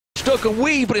duck and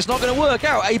weave, but it's not going to work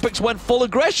out. Apex went full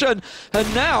aggression,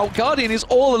 and now Guardian is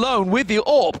all alone with the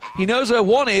AWP. He knows where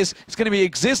one is. It's going to be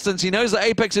Existence. He knows that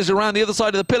Apex is around the other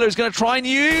side of the pillar. He's going to try and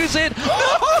use it.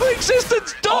 No!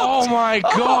 Existence ducked! Oh my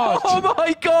god! Oh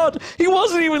my god! He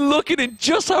wasn't even looking and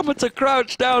just happened to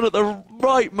crouch down at the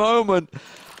right moment.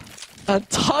 And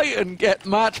Titan get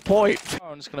match point.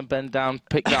 I'm just going to bend down,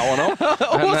 pick that one up.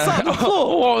 What's that on the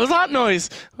floor? What was that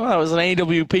noise? Well, that was an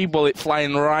AWP bullet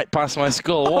flying right past my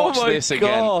skull. Watch this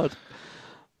again.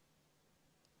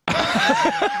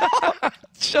 I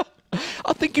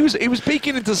think he was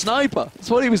peeking into sniper. That's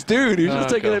what he was doing. He was just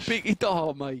taking a peek.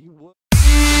 Oh my.